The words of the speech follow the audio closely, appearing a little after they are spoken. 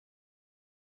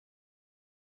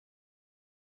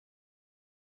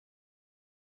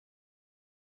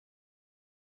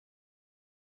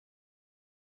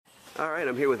All right,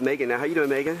 I'm here with Megan now. How you doing,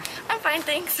 Megan? I'm fine,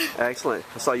 thanks. Excellent.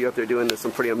 I saw you up there doing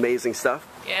some pretty amazing stuff.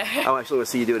 Yeah. I actually want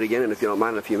to see you do it again, and if you don't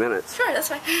mind, in a few minutes. Sure, that's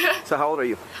fine. So how old are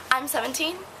you? I'm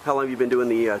 17. How long have you been doing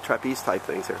the trapeze type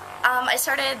things here? I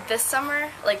started this summer,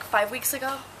 like 5 weeks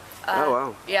ago. Oh,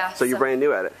 wow. Yeah. So you're brand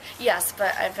new at it? Yes,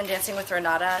 but I've been dancing with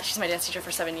Renata. She's my dance teacher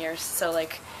for 7 years, so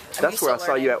like That's where I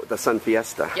saw you at with the Sun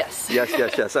Fiesta. Yes.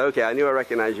 Yes. Okay, I knew I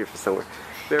recognized you from somewhere.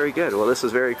 Very good. Well, this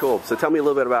is very cool. So tell me a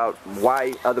little bit about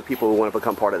why other people want to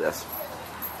become part of this.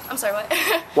 I'm sorry, what?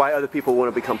 Why other people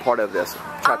want to become part of this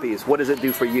trapeze? What does it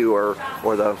do for you, or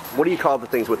the what do you call the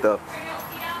things with the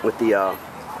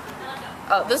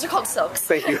Oh, those are called silks.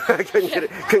 Thank you. I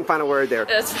couldn't find a word there.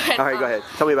 That's fine. All right, go ahead.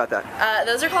 Tell me about that.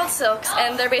 Those are called silks,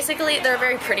 and they're a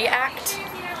very pretty act.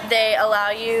 They allow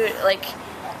you, like,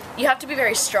 you have to be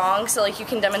very strong, so like you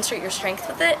can demonstrate your strength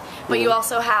with it, but you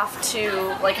also have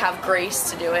to like have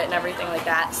grace to do it and everything like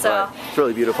that. So right. It's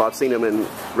really beautiful. I've seen them in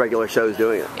regular shows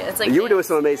doing it. Yeah, it's like you were doing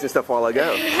some amazing stuff a while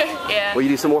ago. Yeah. Will you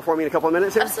do some more for me in a couple of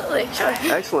minutes here? Absolutely, sure.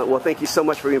 Excellent. Well, thank you so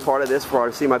much for being part of this for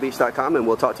RCMyBeach.com, and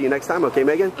we'll talk to you next time. Okay,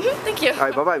 Megan? Thank you. All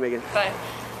right, bye-bye, Megan. Bye.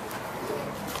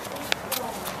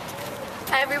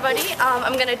 Hi, everybody.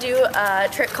 I'm going to do a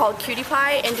trick called Cutie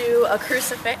Pie and do a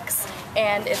crucifix,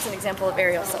 and it's an example of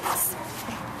aerial silks.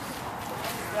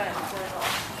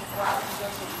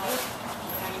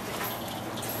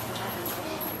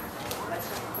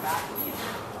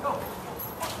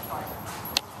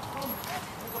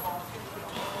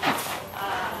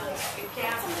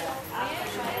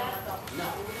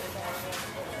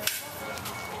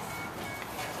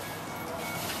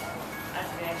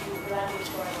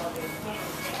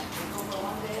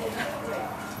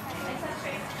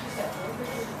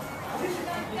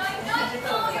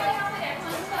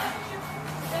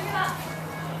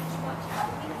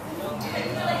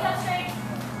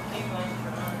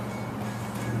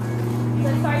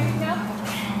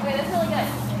 Okay, that's really good.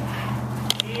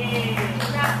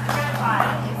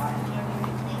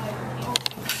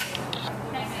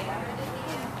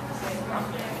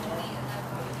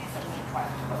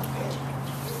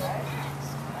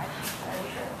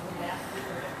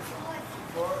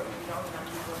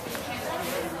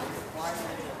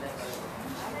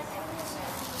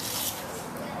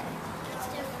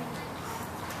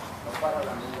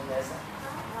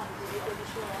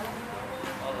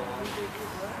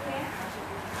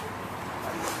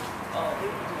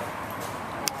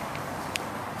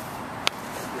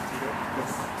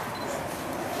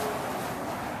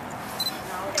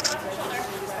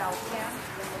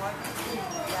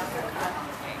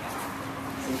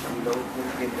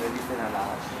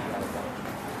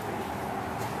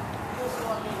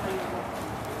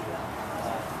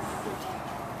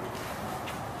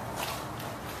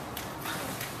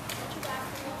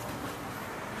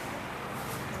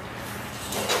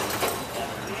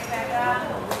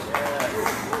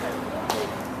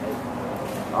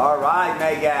 All right,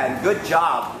 Megan, good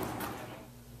job.